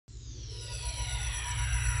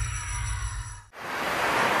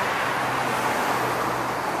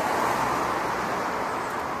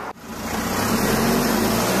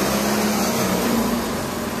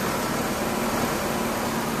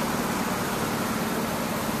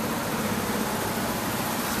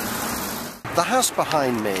The house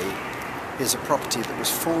behind me is a property that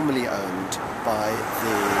was formerly owned by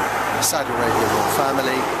the Saudi Arabian royal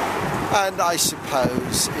family, and I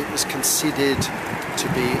suppose it was considered to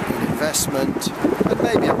be an investment and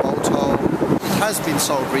maybe a bolt hole. It has been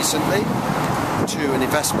sold recently to an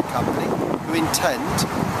investment company who intend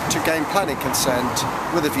to gain planning consent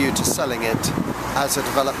with a view to selling it as a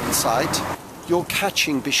development site. You're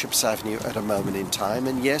catching Bishop's Avenue at a moment in time,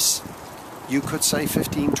 and yes, you could say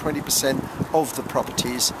 15–20% of the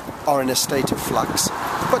properties are in a state of flux.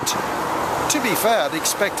 But to be fair, I'd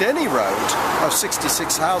expect any road of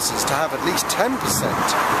 66 houses to have at least 10%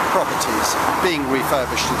 properties being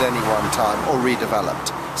refurbished at any one time or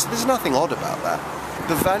redeveloped. So there's nothing odd about that.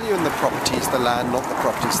 The value in the property is the land, not the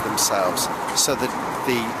properties themselves. So that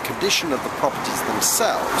the condition of the properties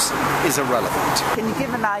themselves is irrelevant. Can you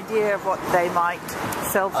give an idea of what they might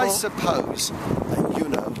sell for? I suppose,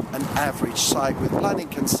 an average site with planning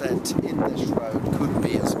consent in this road could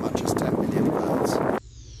be as much as £10 million.